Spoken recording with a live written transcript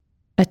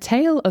A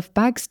tale of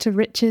bags to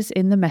riches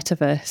in the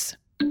metaverse.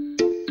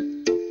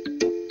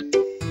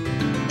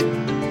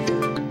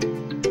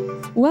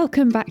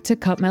 Welcome back to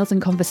Carpmaels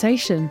and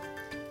Conversation.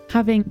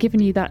 Having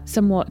given you that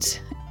somewhat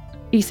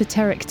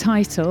esoteric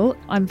title,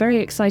 I'm very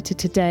excited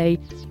today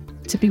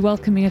to be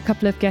welcoming a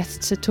couple of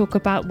guests to talk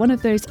about one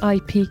of those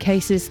IP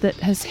cases that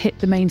has hit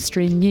the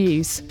mainstream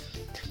news.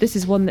 This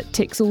is one that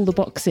ticks all the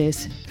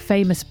boxes.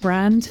 Famous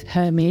brand,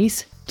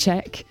 Hermès,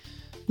 check.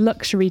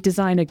 Luxury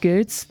designer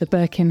goods, the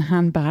Birkin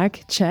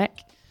handbag, check.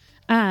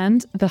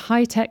 And the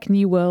high-tech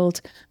new world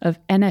of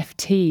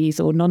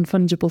NFTs, or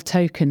non-fungible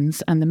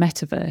tokens, and the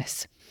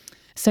metaverse.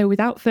 So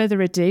without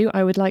further ado,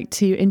 I would like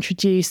to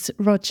introduce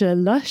Roger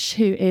Lush,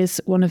 who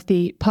is one of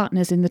the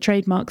partners in the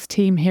trademarks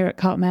team here at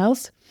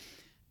Carpmaels,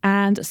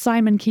 and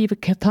Simon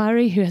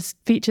Kiva-Kapari, who has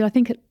featured, I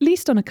think, at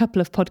least on a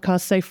couple of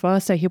podcasts so far,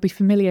 so he'll be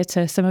familiar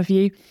to some of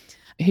you,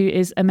 who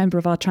is a member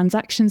of our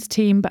transactions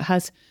team, but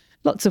has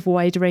lots of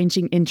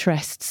wide-ranging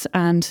interests,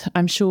 and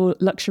I'm sure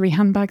luxury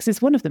handbags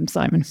is one of them,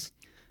 Simon.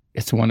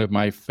 It's one of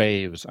my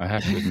faves, I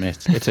have to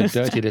admit. It's a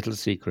dirty little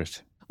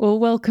secret. Well,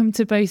 welcome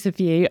to both of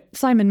you.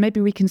 Simon,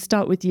 maybe we can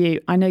start with you.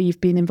 I know you've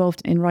been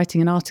involved in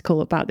writing an article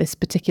about this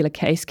particular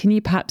case. Can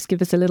you perhaps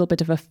give us a little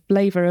bit of a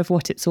flavour of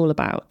what it's all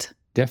about?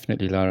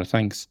 Definitely, Lara,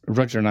 thanks.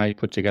 Roger and I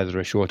put together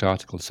a short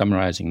article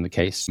summarising the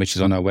case, which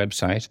is on our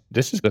website.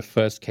 This is the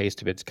first case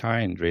of its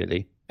kind,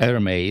 really.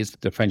 Hermès,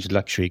 the French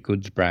luxury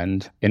goods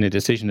brand, in a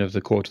decision of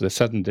the Court of the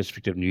Southern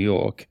District of New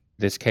York,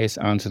 this case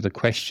answered the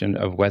question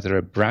of whether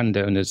a brand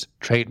owner's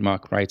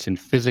trademark rights in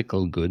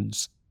physical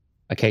goods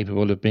are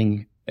capable of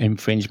being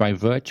infringed by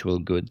virtual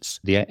goods,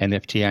 the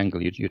NFT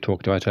angle you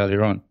talked about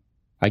earlier on.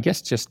 I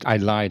guess I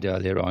lied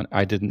earlier on.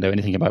 I didn't know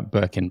anything about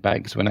Birkin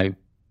bags. When I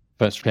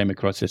first came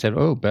across it, I said,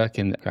 oh,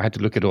 Birkin, I had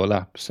to look it all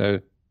up. So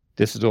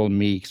this is all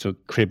me sort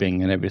of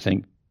cribbing and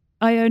everything.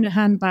 I own a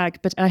handbag,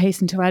 but I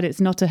hasten to add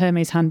it's not a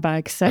Hermès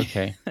handbag. So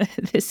okay.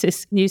 This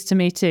is news to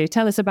me too.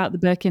 Tell us about the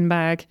Birkin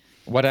bag.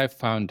 What I've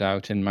found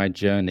out in my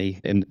journey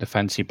in the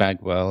fancy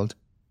bag world,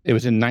 it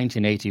was in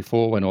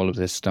 1984 when all of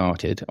this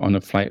started on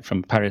a flight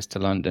from Paris to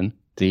London.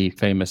 The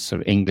famous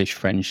sort of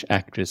English-French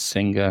actress,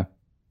 singer,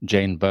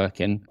 Jane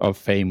Birkin, of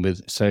fame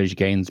with Serge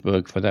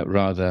Gainsbourg for that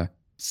rather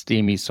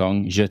steamy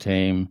song, Je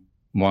t'aime,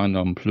 moi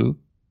non plus,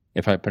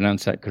 if I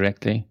pronounce that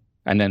correctly.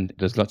 And then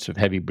there's lots of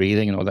heavy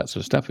breathing and all that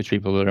sort of stuff, which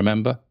people will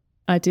remember.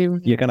 I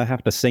do. You're going to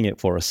have to sing it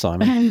for us,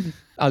 Simon.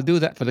 I'll do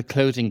that for the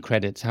closing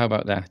credits. How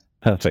about that?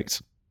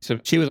 Perfect. So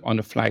she was on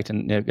a flight,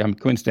 and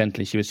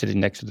coincidentally, she was sitting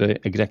next to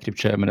the executive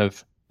chairman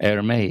of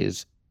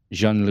Hermès,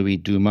 Jean-Louis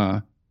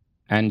Dumas,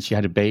 and she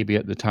had a baby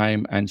at the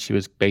time, and she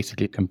was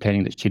basically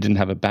complaining that she didn't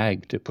have a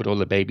bag to put all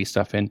the baby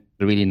stuff in,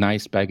 a really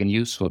nice bag and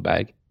useful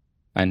bag.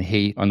 And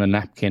he, on a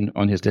napkin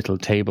on his little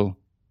table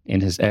in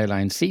his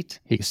airline seat,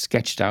 he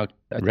sketched out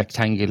a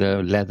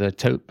rectangular leather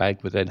tote bag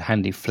with a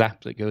handy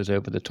flap that goes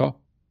over the top.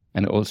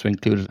 And it also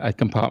included a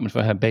compartment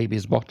for her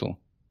baby's bottle.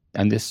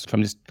 And this,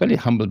 from his very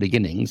humble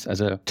beginnings as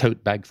a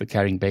tote bag for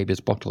carrying baby's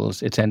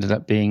bottles, it's ended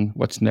up being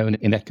what's known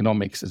in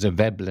economics as a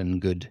Veblen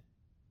good,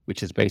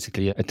 which is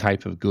basically a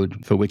type of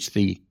good for which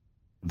the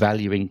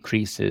value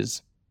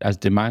increases as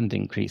demand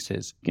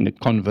increases,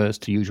 converse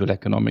to usual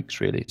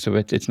economics, really. So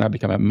it's now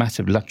become a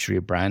massive luxury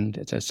brand.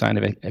 It's a sign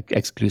of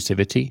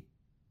exclusivity.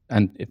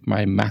 And if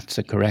my maths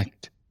are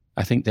correct,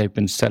 I think they've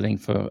been selling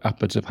for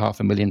upwards of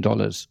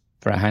 $500,000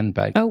 for a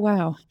handbag. Oh,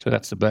 wow. So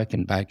that's the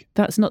Birkin bag.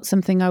 That's not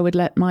something I would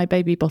let my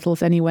baby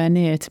bottles anywhere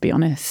near, to be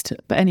honest.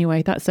 But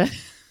anyway, that's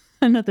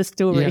another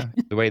story. Yeah.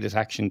 The way this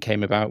action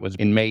came about was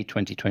in May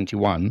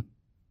 2021,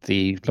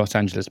 the Los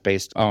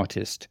Angeles-based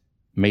artist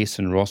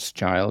Mason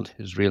Rothschild,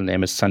 his real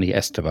name is Sonny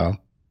Esteval,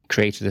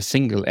 created a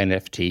single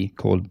NFT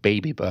called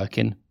Baby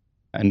Birkin.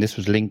 And this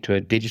was linked to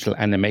a digital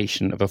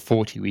animation of a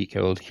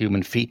 40-week-old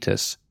human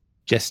fetus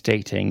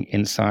gestating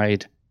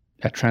inside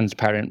a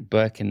transparent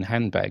Birkin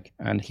handbag.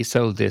 And he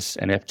sold this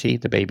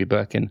NFT, the Baby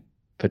Birkin,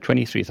 for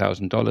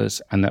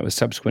 $23,000, and that was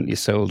subsequently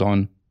sold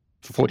on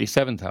for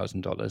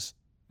 $47,000.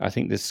 I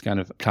think this kind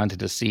of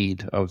planted a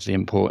seed of the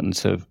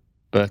importance of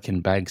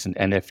Birkin bags and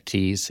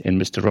NFTs in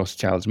Mr.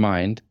 Rothschild's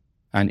mind.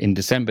 And in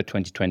December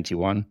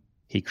 2021,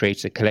 he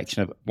created a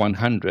collection of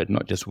 100,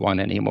 not just one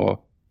anymore,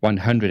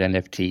 100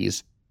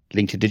 NFTs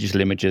linked to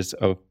digital images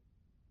of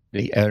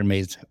the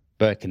Hermès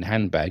Birkin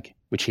handbag,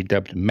 which he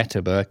dubbed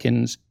Meta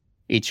Birkins,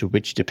 each of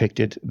which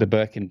depicted the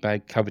Birkin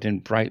bag covered in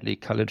brightly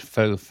coloured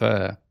faux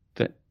fur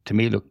that to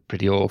me looked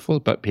pretty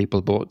awful, but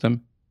people bought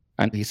them.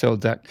 And he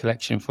sold that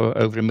collection for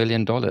over $1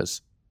 million.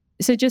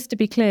 So just to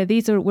be clear,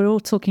 we're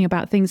all talking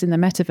about things in the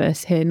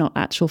metaverse here, not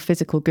actual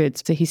physical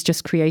goods. So he's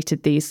just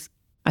created these,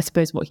 I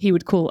suppose, what he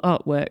would call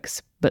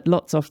artworks, but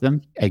lots of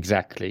them.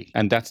 Exactly.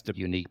 And that's the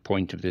unique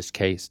point of this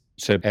case.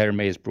 So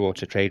Hermès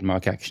brought a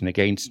trademark action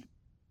against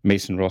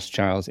Mason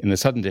Rothschild in the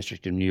Southern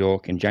District of New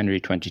York in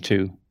January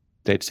 22.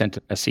 They'd sent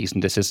a cease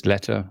and desist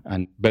letter,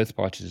 and both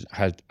parties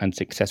had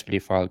unsuccessfully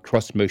filed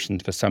cross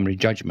motions for summary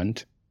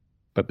judgment,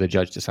 but the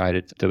judge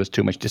decided there was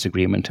too much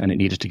disagreement and it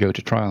needed to go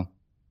to trial.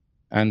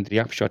 And the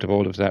upshot of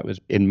all of that was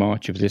in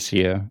March of this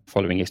year,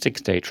 following a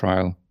 6-day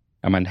trial,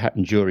 a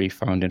Manhattan jury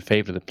found in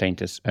favor of the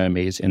plaintiffs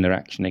Hermès in their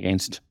action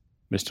against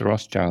Mr.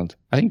 Rothschild.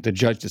 I think the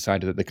judge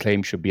decided that the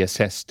claim should be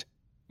assessed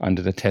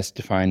under the test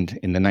defined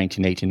in the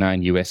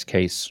 1989 US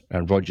case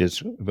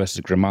Rogers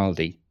versus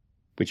Grimaldi,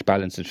 which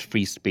balances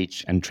free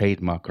speech and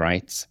trademark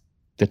rights.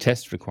 The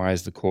test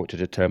requires the court to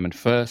determine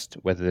first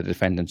whether the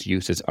defendant's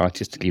use is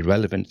artistically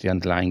relevant to the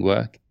underlying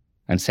work,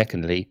 and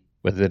secondly,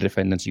 whether the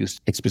defendant's use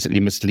is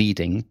explicitly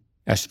misleading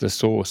as to the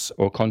source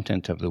or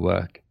content of the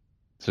work.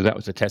 So that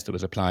was the test that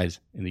was applied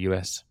in the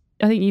US.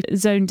 I think you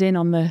zoned in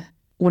on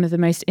one of the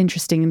most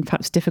interesting and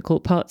perhaps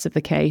difficult parts of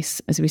the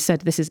case. As we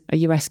said, this is a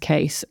US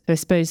case. I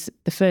suppose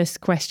the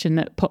first question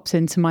that pops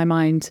into my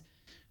mind,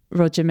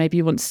 Roger, maybe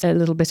you want to say a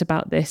little bit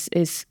about this,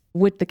 is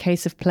would the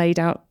case have played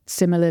out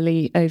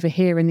similarly over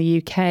here in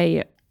the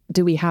UK?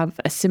 Do we have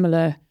a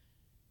similar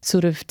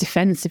sort of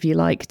defence, if you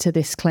like, to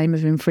this claim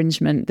of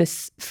infringement,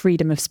 this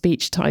freedom of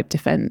speech type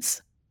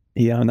defence?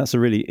 Yeah, and that's a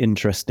really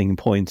interesting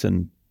point,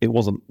 and it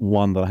wasn't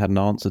one that I had an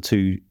answer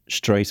to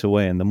straight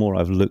away, and the more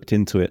I've looked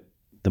into it,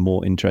 the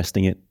more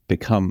interesting it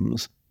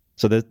becomes.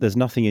 So there's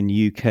nothing in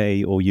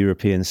UK or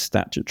European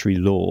statutory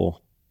law,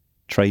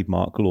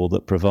 trademark law,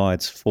 that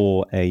provides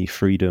for a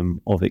freedom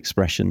of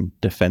expression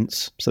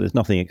defence. So there's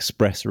nothing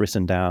express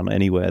written down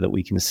anywhere that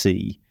we can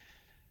see.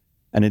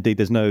 And indeed,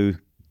 there's no,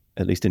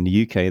 at least in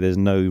the UK, there's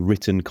no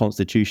written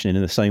constitution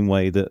in the same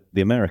way that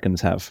the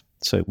Americans have.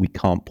 So we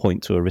can't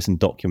point to a written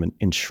document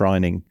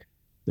enshrining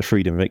the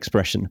freedom of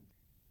expression.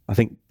 I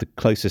think the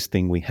closest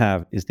thing we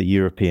have is the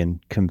European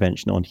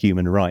Convention on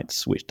Human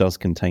Rights, which does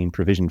contain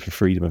provision for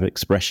freedom of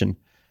expression.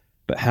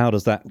 But how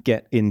does that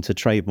get into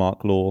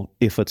trademark law,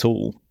 if at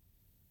all?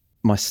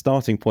 My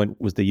starting point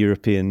was the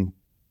European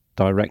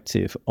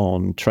Directive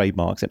on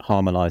Trademarks. It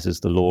harmonises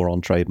the law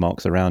on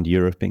trademarks around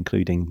Europe,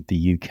 including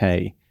the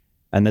UK.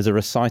 And there's a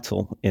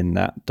recital in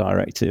that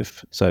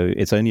directive. So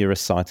it's only a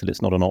recital,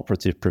 it's not an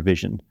operative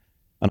provision.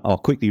 And I'll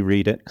quickly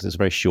read it because it's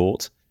very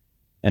short.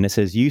 And it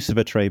says, use of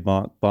a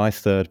trademark by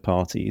third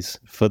parties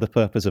for the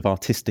purpose of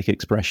artistic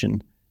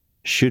expression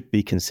should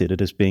be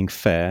considered as being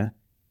fair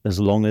as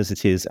long as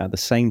it is at the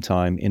same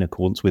time in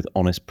accordance with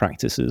honest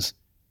practices.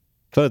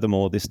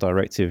 Furthermore, this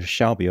directive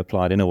shall be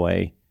applied in a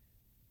way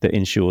that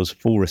ensures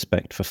full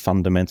respect for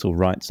fundamental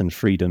rights and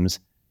freedoms,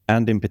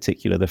 and in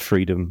particular the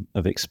freedom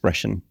of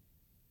expression.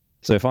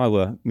 So if I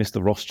were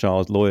Mr.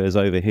 Rothschild's lawyers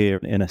over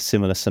here in a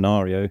similar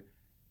scenario,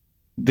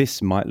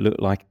 this might look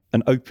like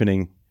an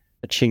opening,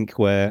 a chink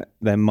where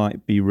there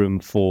might be room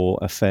for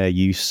a fair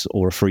use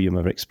or a freedom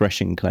of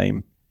expression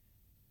claim.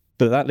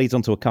 But that leads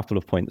on to a couple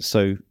of points.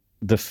 So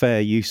the fair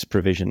use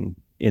provision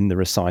in the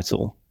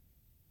recital,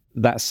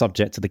 that's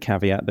subject to the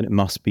caveat that it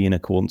must be in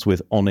accordance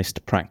with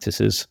honest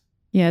practices.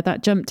 Yeah,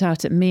 that jumped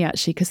out at me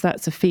actually, because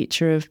that's a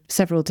feature of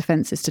several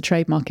defences to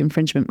trademark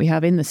infringement we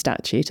have in the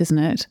statute, isn't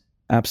it?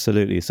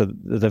 Absolutely. So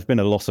there have been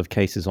a lot of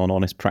cases on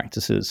honest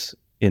practices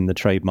in the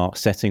trademark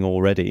setting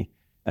already,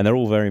 and they're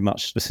all very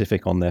much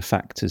specific on their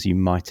facts, as you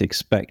might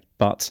expect.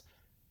 But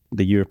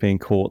the European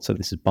Court, so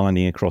this is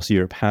binding across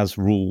Europe, has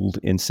ruled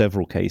in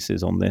several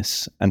cases on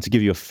this. And to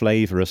give you a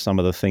flavour of some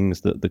of the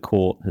things that the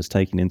court has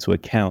taken into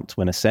account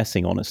when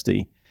assessing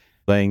honesty,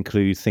 they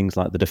include things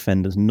like the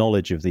defendant's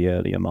knowledge of the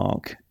earlier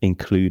mark,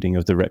 including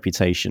of the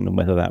reputation and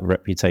whether that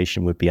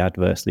reputation would be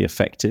adversely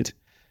affected,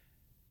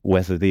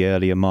 whether the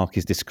earlier mark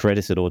is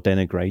discredited or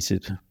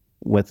denigrated,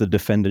 whether the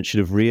defendant should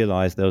have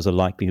realised there was a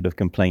likelihood of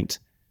complaint,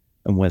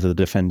 and whether the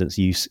defendant's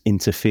use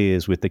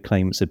interferes with the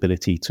claimant's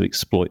ability to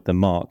exploit the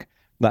mark.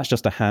 That's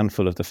just a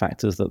handful of the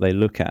factors that they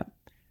look at.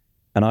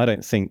 And I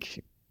don't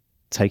think,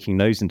 taking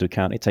those into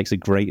account, it takes a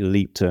great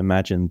leap to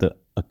imagine that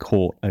a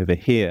court over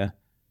here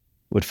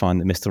would find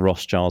that Mr.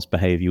 Rothschild's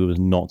behaviour was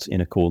not in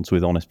accordance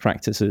with honest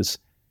practices.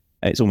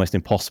 It's almost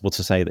impossible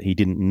to say that he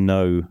didn't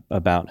know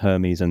about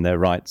Hermès and their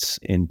rights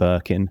in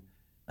Birkin,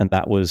 and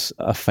that was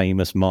a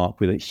famous mark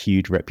with a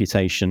huge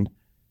reputation.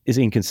 It's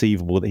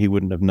inconceivable that he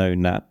wouldn't have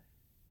known that.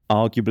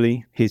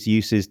 Arguably, his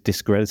use is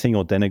discrediting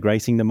or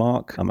denigrating the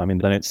mark. I mean,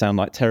 they don't sound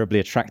like terribly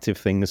attractive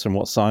things from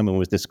what Simon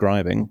was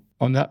describing.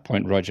 On that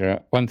point, Roger,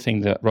 one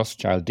thing that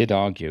Rothschild did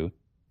argue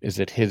is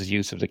that his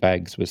use of the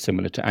bags was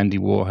similar to Andy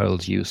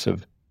Warhol's use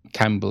of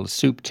Campbell's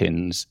soup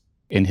tins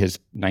in his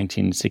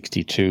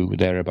 1962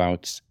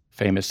 thereabouts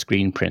famous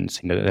screen prints,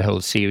 the whole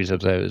series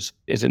of those.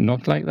 Is it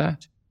not like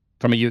that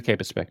from a UK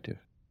perspective?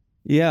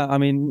 Yeah, I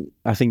mean,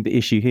 I think the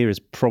issue here is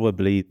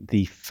probably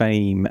the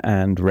fame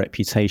and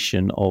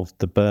reputation of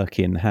the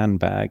Birkin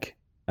handbag.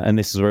 And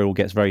this is where it all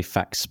gets very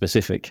fact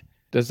specific.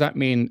 Does that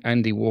mean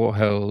Andy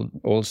Warhol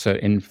also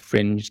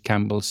infringed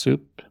Campbell's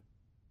soup?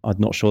 I'm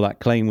not sure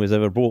that claim was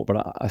ever brought,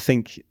 but I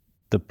think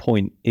the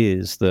point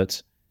is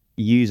that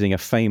using a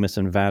famous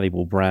and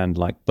valuable brand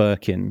like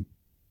Birkin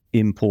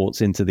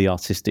imports into the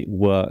artistic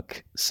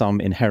work some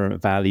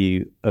inherent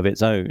value of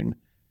its own.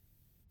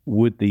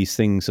 Would these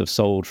things have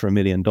sold for $1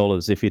 million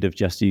if you'd have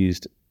just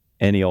used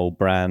any old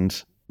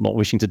brand? Not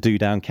wishing to do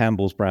down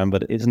Campbell's brand,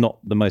 but it's not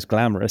the most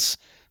glamorous.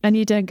 And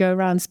you don't go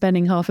around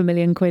spending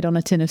 £500,000 on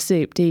a tin of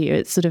soup, do you?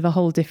 It's sort of a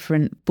whole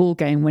different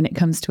ballgame when it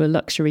comes to a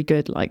luxury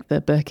good like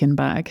the Birkin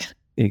bag.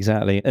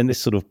 Exactly. And this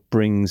sort of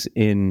brings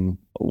in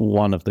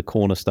one of the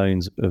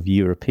cornerstones of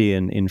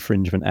European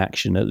infringement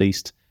action, at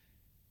least,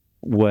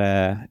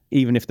 where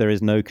even if there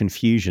is no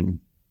confusion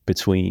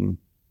between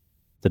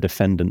the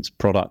defendant's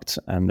product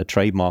and the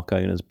trademark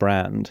owner's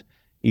brand,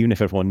 even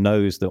if everyone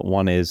knows that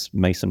one is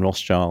Mason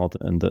Rothschild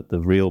and that the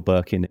real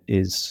Birkin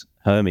is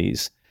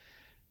Hermès,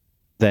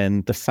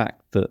 then the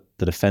fact that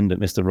the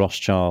defendant, Mr.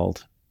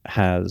 Rothschild,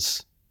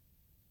 has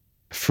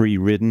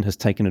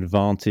taken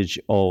advantage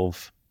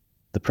of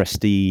the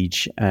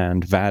prestige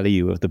and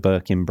value of the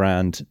Birkin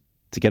brand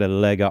to get a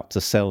leg up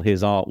to sell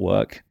his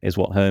artwork, is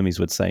what Hermès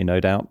would say, no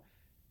doubt,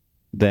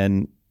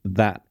 then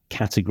that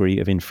category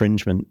of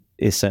infringement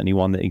is certainly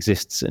one that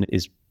exists and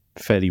is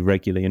fairly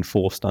regularly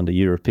enforced under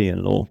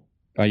European law.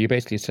 Are you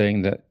basically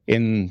saying that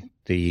in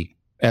the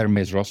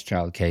Hermès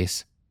Rothschild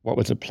case, what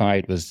was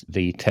applied was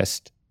the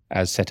test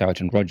as set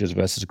out in Rogers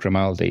versus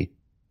Grimaldi,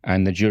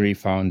 and the jury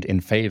found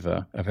in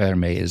favor of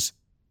Hermès,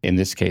 in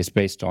this case,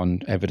 based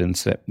on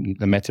evidence that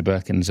the Meta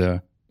Birkins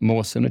are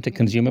more similar to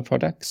consumer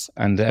products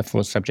and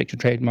therefore subject to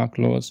trademark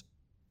laws,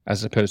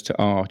 as opposed to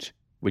art,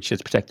 which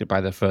is protected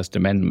by the First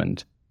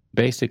Amendment?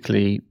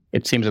 Basically,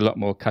 it seems a lot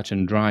more cut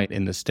and dry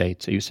in the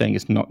States. Are you saying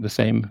it's not the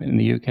same in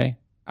the UK?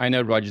 I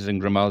know Rogers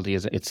and Grimaldi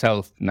is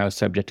itself now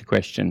subject to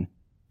question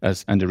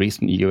as under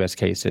recent US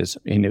cases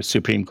in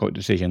Supreme Court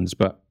decisions,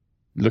 but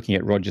looking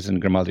at Rogers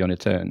and Grimaldi on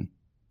its own.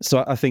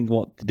 So I think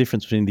what the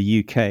difference between the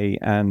UK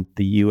and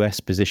the US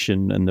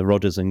position and the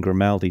Rogers and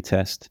Grimaldi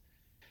test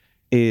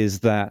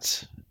is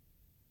that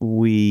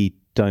we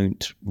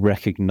don't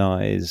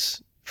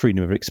recognize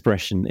freedom of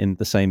expression in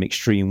the same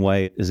extreme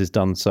way as is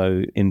done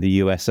so in the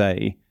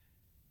USA.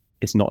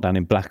 It's not done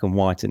in black and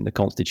white in the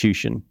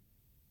Constitution.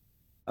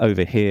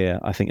 Over here,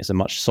 I think it's a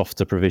much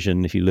softer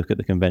provision. If you look at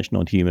the Convention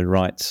on Human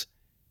Rights,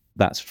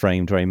 that's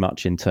framed very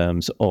much in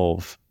terms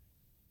of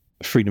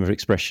freedom of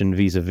expression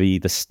vis-a-vis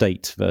the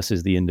state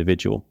versus the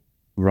individual,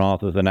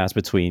 rather than as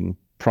between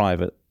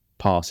private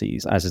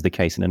parties, as is the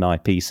case in an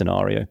IP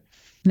scenario.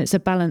 And it's a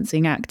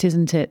balancing act,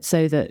 isn't it?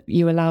 So that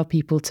you allow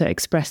people to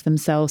express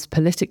themselves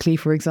politically,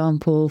 for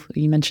example,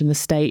 you mentioned the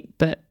state,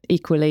 but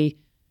equally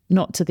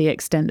not to the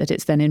extent that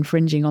it's then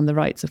infringing on the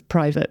rights of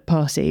private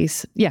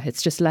parties. Yeah,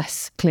 it's just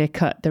less clear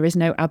cut. There is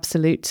no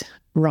absolute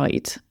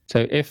right.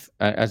 So if,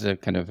 as a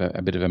kind of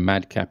a bit of a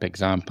madcap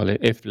example,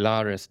 if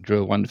Laris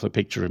drew a wonderful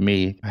picture of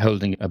me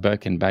holding a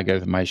Birkin bag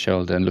over my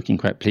shoulder and looking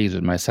quite pleased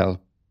with myself,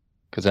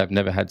 because I've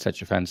never had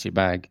such a fancy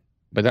bag,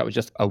 but that was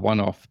just a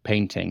one-off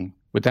painting,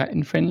 would that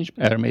infringe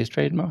Hermès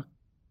trademark?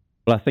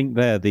 Well, I think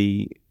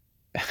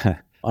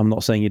I'm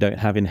not saying you don't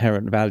have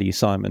inherent value,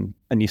 Simon,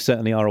 and you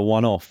certainly are a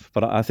one-off,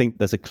 but I think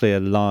there's a clear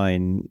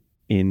line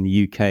in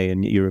UK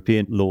and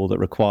European law that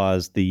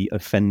requires the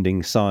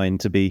offending sign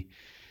to be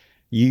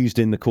used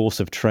in the course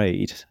of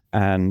trade.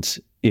 And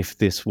if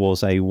this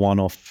was a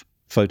one-off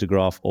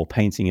photograph or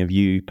painting of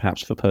you,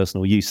 perhaps for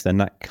personal use, then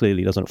that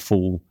clearly doesn't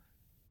fall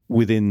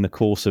within the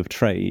course of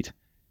trade.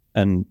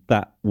 And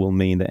that will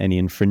mean that any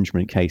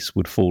infringement case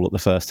would fall at the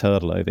first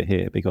hurdle over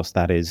here, because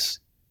that is,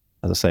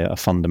 as I say, a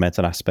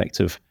fundamental aspect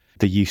of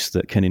the use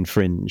that can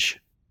infringe.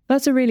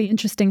 That's a really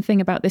interesting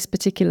thing about this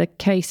particular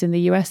case in the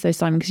US, though,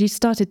 Simon, because you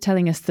started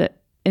telling us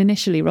that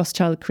initially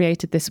Rothschild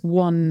created this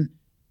one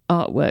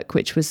artwork,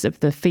 which was of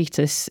the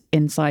fetus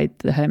inside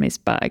the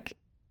Hermès bag.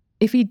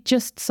 If he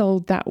just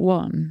sold that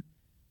one,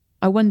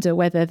 I wonder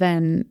whether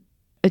then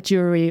a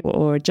jury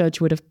or a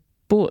judge would have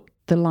bought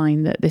the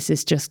line that this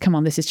is just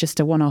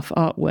a one-off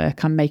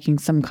artwork. I'm making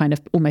some kind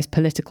of almost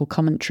political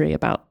commentary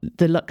about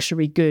the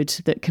luxury good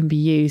that can be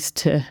used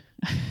to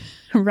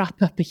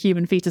wrap up a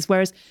human fetus.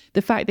 Whereas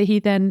the fact that he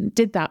then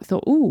did that,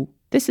 thought, ooh,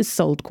 this is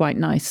sold quite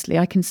nicely.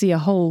 I can see a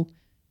whole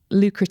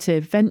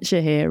lucrative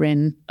venture here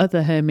in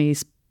other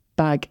Hermès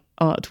bag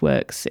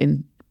artworks,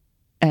 in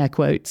air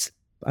quotes.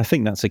 I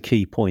think that's a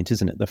key point,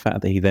 isn't it? The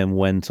fact that he then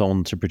went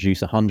on to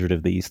produce 100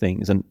 of these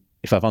things. And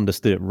if I've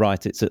understood it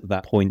right, it's at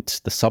that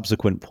point, the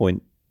subsequent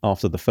point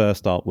after the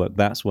first artwork,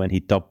 that's when he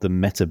dubbed them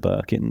Meta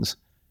Birkins.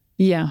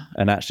 Yeah.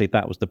 And actually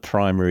that was the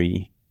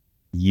primary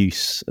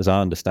use, as I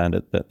understand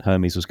it, that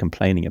Hermès was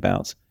complaining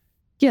about.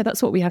 Yeah,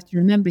 that's what we have to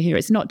remember here.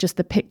 It's not just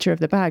the picture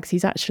of the bags.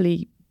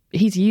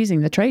 He's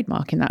using the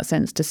trademark in that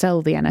sense to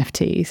sell the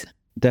NFTs.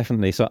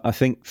 Definitely. So I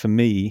think for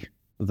me,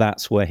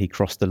 that's where he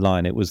crossed the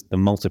line. It was the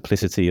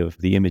multiplicity of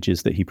the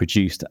images that he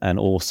produced and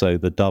also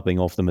the dubbing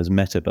of them as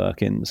Meta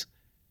Birkins.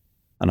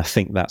 And I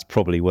think that's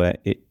probably where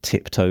it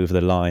tipped over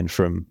the line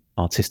from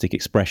artistic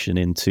expression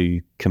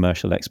into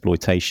commercial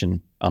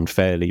exploitation,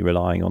 unfairly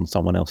relying on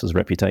someone else's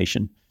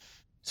reputation.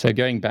 So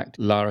going back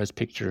to Lara's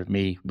picture of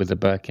me with the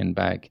Birkin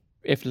bag,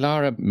 if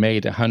Lara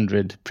made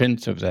 100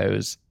 prints of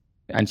those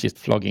and she's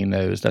flogging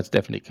those, that's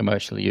definitely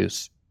commercial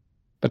use.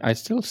 But I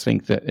still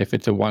think that if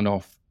it's a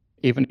one-off,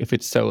 even if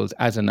it's sold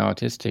as an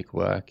artistic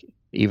work,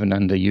 even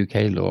under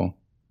UK law,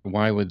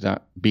 why would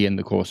that be in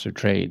the course of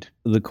trade?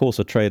 The course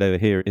of trade over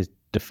here is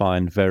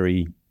defined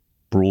very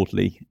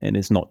broadly, and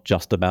it's not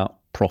just about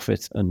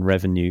profit and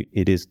revenue.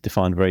 It is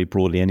defined very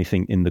broadly,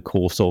 anything in the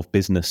course of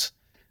business,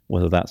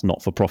 whether that's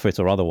not for profit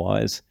or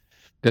otherwise.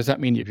 Does that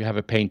mean if you have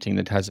a painting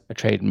that has a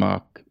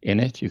trademark in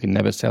it, you can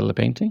never sell the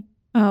painting?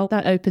 Oh,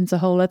 that opens a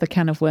whole other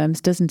can of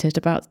worms, doesn't it,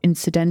 about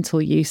incidental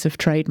use of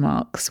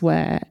trademarks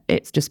where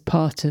it's just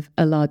part of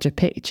a larger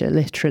picture,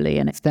 literally,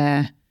 and it's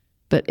there,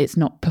 but it's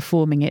not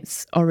performing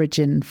its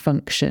origin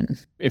function.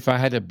 If I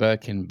had a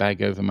Birkin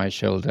bag over my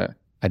shoulder,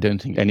 I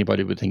don't think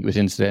anybody would think it was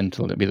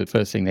incidental. It'd be the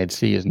first thing they'd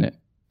see, isn't it?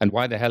 And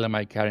why the hell am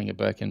I carrying a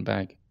Birkin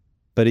bag?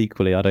 But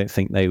equally, I don't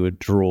think they would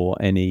draw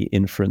any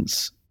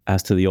inference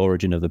as to the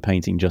origin of the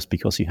painting just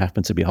because you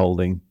happen to be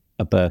holding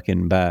a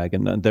Birkin bag.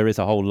 And there is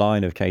a whole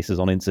line of cases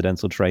on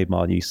incidental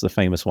trademark use. The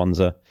famous ones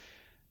are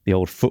the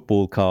old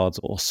football cards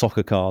or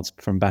soccer cards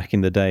from back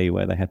in the day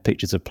where they had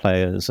pictures of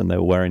players and they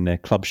were wearing their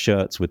club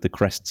shirts with the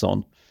crests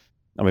on.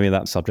 I mean,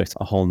 that subject's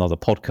a whole nother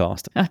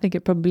podcast. I think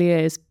it probably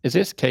is. Is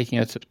this taking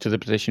us to the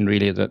position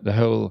really that the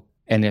whole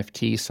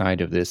NFT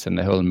side of this and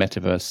the whole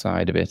metaverse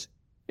side of it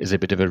is a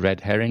bit of a red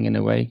herring in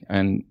a way?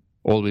 And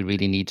all we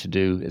really need to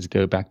do is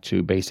go back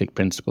to basic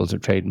principles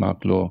of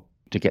trademark law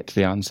to get to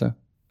the answer?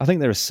 I think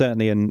there is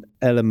certainly an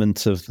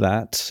element of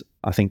that.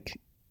 I think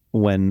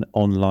when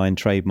online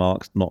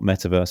trademarks, not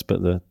metaverse,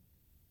 but the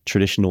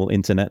traditional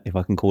internet, if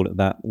I can call it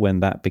that, when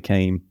that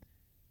became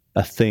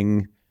a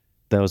thing,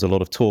 there was a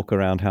lot of talk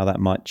around how that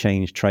might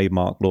change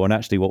trademark law. And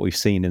actually what we've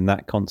seen in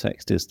that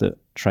context is that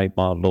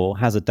trademark law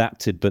has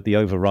adapted, but the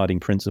overriding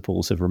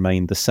principles have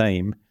remained the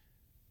same.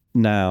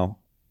 Now,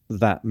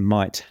 that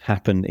might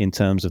happen in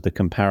terms of the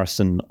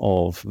comparison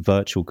of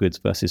virtual goods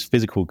versus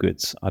physical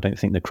goods. I don't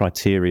think the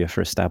criteria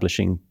for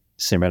establishing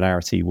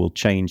similarity will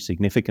change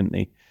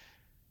significantly.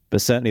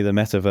 But certainly the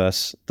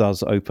metaverse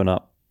does open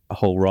up a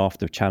whole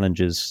raft of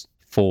challenges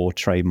for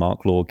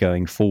trademark law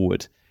going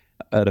forward.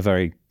 At a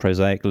very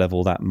prosaic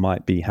level, that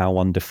might be how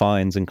one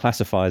defines and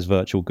classifies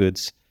virtual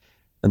goods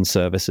and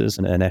services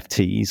and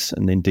NFTs.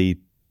 And indeed,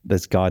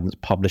 there's guidance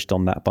published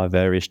on that by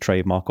various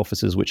trademark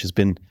offices, which has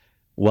been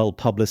well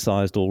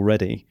publicized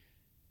already.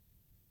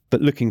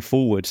 But looking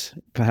forward,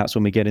 perhaps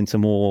when we get into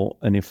more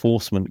an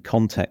enforcement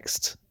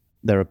context,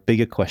 there are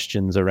bigger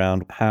questions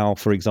around how,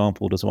 for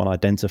example, does one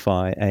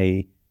identify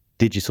a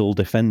digital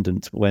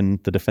defendant when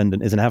the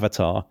defendant is an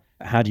avatar?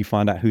 How do you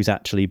find out who's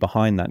actually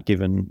behind that,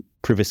 given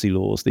privacy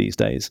laws these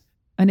days?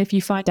 And if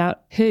you find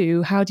out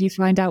who, how do you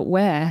find out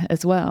where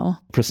as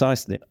well?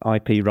 Precisely.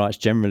 IP rights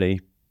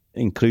generally,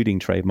 including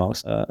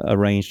trademarks, are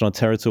arranged on a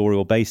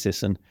territorial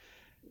basis. And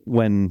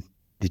when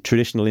the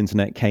traditional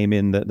internet came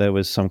in, that there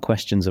was some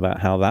questions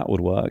about how that would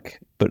work,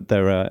 but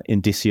there are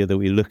indicia that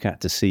we look at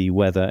to see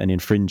whether an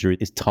infringer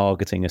is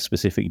targeting a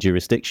specific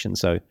jurisdiction.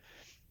 So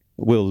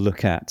we'll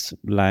look at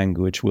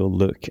language, we'll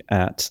look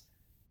at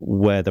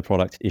where the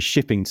product is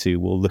shipping to,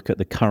 we'll look at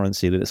the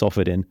currency that it's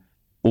offered in.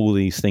 All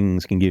these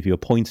things can give you a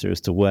pointer as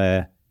to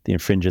where the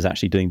infringer is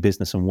actually doing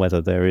business and whether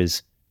there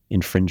is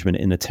infringement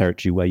in the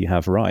territory where you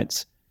have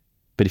rights.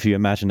 But if you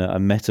imagine a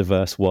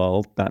metaverse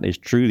world that is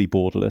truly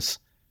borderless,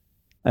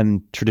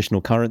 and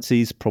traditional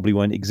currencies probably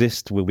won't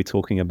exist. We'll be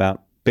talking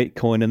about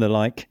Bitcoin and the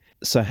like.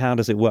 So how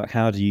does it work?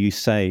 How do you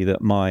say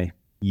that my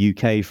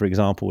UK, for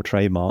example,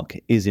 trademark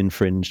is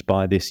infringed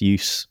by this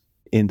use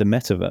in the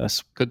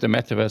metaverse? Could the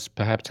metaverse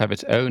perhaps have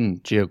its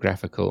own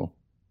geographical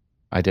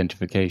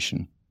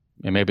identification?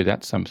 And maybe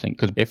that's something.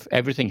 Because if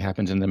everything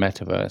happens in the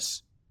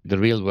metaverse, the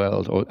real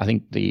world, or I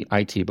think the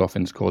IT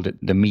boffins called it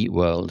the meat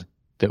world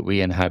that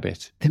we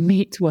inhabit. The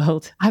meat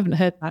world. I haven't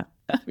heard that.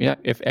 Yeah,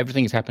 if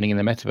everything is happening in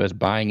the metaverse,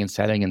 buying and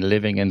selling and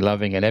living and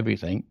loving and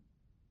everything,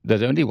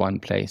 there's only one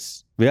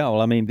place. Yeah,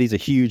 well, I mean, these are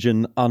huge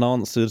and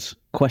unanswered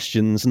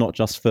questions, not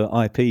just for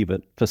IP,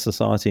 but for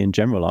society in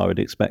general, I would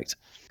expect.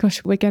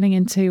 Gosh, we're getting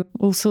into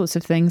all sorts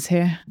of things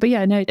here. But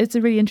yeah, no, it's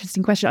a really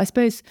interesting question. I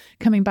suppose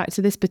coming back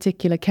to this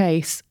particular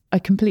case, I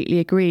completely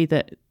agree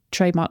that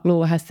trademark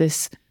law has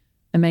this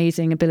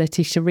amazing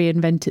ability to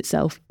reinvent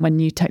itself when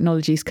new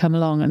technologies come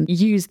along and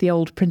use the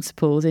old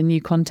principles in new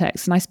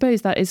contexts. And I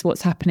suppose that is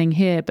what's happening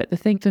here. But the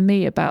thing for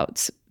me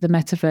about the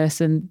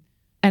metaverse and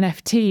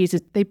NFTs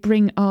is they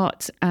bring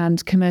art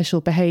and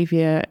commercial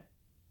behavior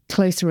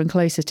closer and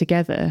closer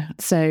together.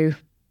 So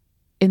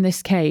in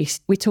this case,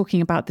 we're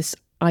talking about this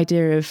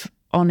idea of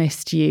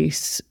honest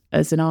use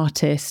as an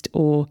artist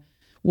or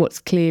what's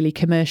clearly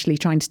commercially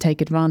trying to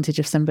take advantage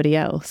of somebody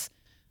else.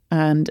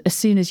 And as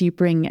soon as you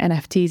bring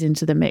NFTs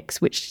into the mix,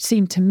 which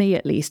seem to me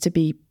at least to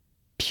be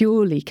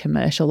purely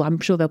commercial, I'm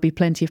sure there'll be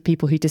plenty of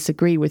people who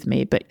disagree with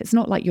me, but it's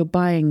not like you're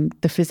buying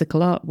the physical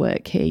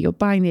artwork here. You're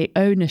buying the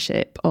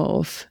ownership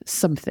of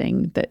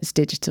something that's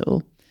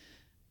digital.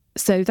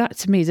 So that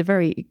to me is a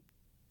very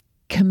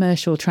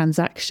commercial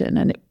transaction,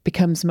 and it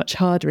becomes much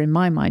harder in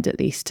my mind at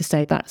least to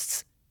say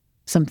that's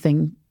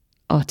something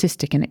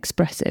artistic and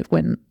expressive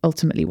when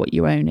ultimately what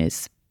you own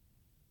is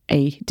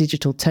a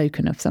digital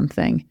token of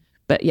something.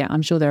 But yeah,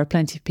 I'm sure there are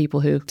plenty of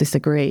people who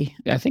disagree.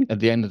 I think at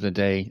the end of the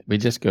day, we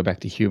just go back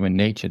to human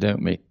nature,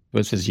 don't we?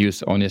 Versus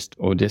use honest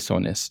or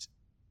dishonest,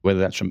 whether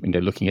that's from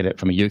looking at it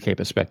from a UK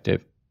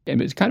perspective.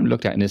 And it's kind of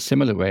looked at in a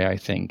similar way, I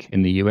think,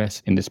 in the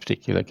US in this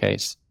particular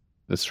case.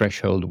 The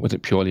threshold, was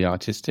it purely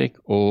artistic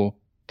or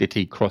did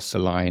he cross the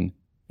line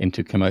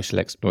into commercial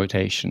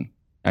exploitation?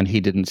 And he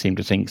didn't seem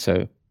to think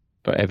so.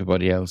 But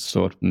everybody else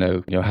sort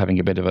of having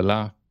a bit of a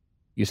laugh.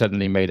 You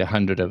suddenly made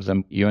 100 of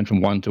them. You went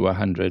from 1 to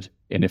 100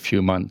 in a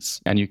few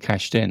months and you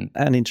cashed in.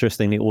 And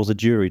interestingly, it was a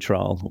jury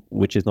trial,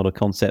 which is not a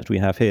concept we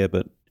have here,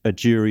 but a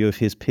jury of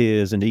his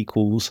peers and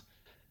equals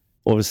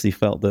obviously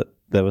felt that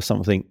there was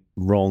something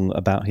wrong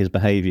about his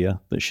behavior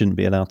that shouldn't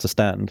be allowed to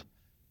stand.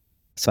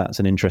 So that's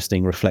an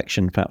interesting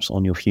reflection, perhaps,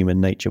 on your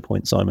human nature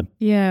point, Simon.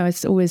 Yeah,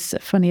 it's always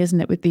funny, isn't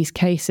it, with these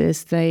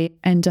cases? They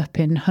end up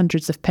in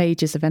hundreds of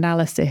pages of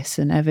analysis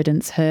and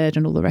evidence heard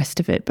and all the rest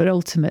of it. But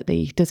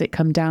ultimately, does it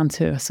come down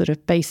to a sort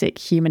of basic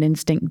human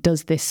instinct?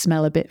 Does this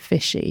smell a bit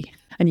fishy?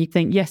 And you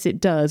think, yes, it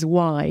does.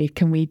 Why?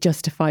 Can we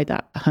justify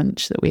that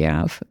hunch that we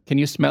have? Can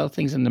you smell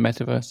things in the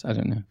metaverse? I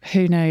don't know.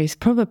 Who knows?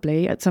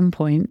 Probably at some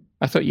point.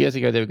 I thought years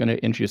ago they were going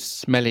to introduce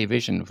smelly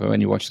vision for when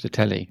you watch the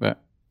telly,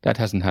 but that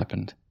hasn't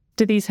happened.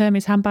 Do these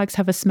Hermès handbags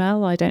have a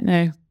smell? I don't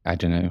know. I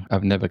don't know.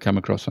 I've never come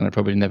across one. I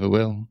probably never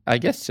will. I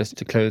guess just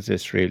to close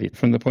this, really,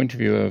 from the point of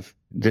view of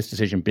this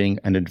decision being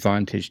an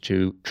advantage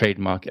to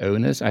trademark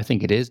owners, I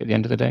think it is at the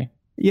end of the day.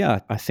 Yeah,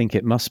 I think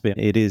it must be.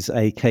 It is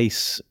a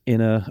case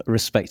in a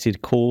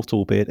respected court,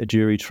 albeit a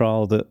jury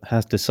trial, that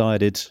has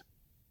decided,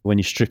 when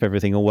you strip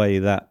everything away,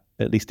 that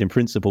at least in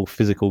principle,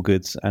 physical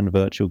goods and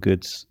virtual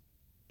goods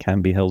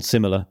can be held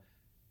similar,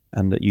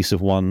 and that use of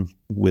one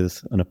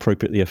with an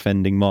appropriately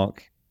offending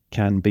mark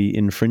can be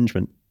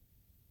infringement.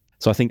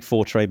 So I think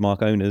for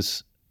trademark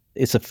owners,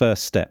 it's a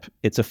first step.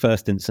 It's a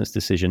first instance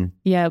decision.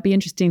 Yeah, it'll be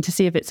interesting to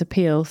see if it's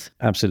appealed.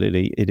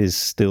 Absolutely. It is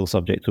still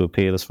subject to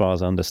appeal as far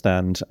as I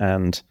understand.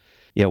 And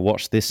yeah,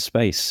 watch this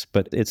space.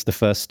 But it's the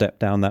first step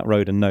down that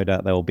road. And no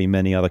doubt there will be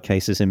many other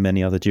cases in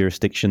many other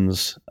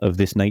jurisdictions of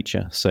this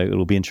nature. So it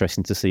will be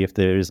interesting to see if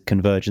there is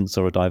convergence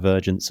or a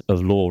divergence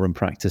of law and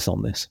practice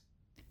on this.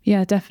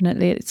 Yeah,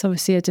 definitely. It's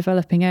obviously a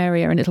developing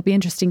area, and it'll be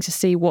interesting to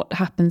see what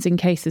happens in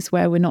cases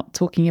where we're not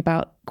talking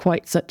about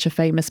quite such a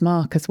famous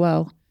mark as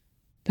well.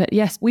 But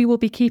yes, we will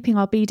be keeping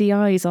our beady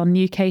eyes on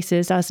new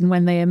cases as and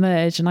when they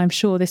emerge, and I'm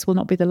sure this will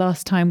not be the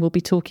last time we'll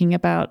be talking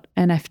about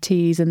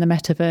NFTs and the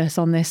metaverse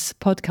on this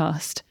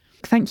podcast.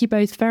 Thank you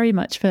both very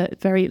much for a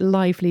very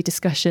lively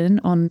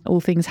discussion on all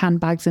things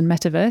handbags and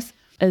metaverse.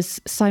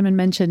 As Simon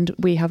mentioned,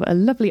 we have a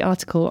lovely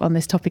article on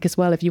this topic as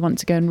well if you want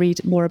to go and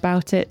read more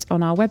about it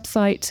on our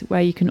website,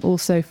 where you can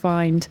also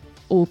find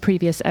all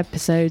previous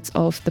episodes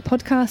of the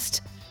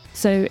podcast.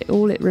 So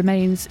all it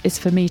remains is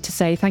for me to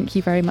say thank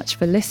you very much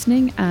for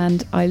listening,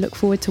 and I look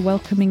forward to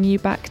welcoming you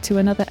back to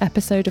another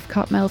episode of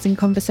Carpmaels in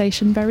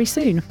Conversation very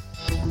soon.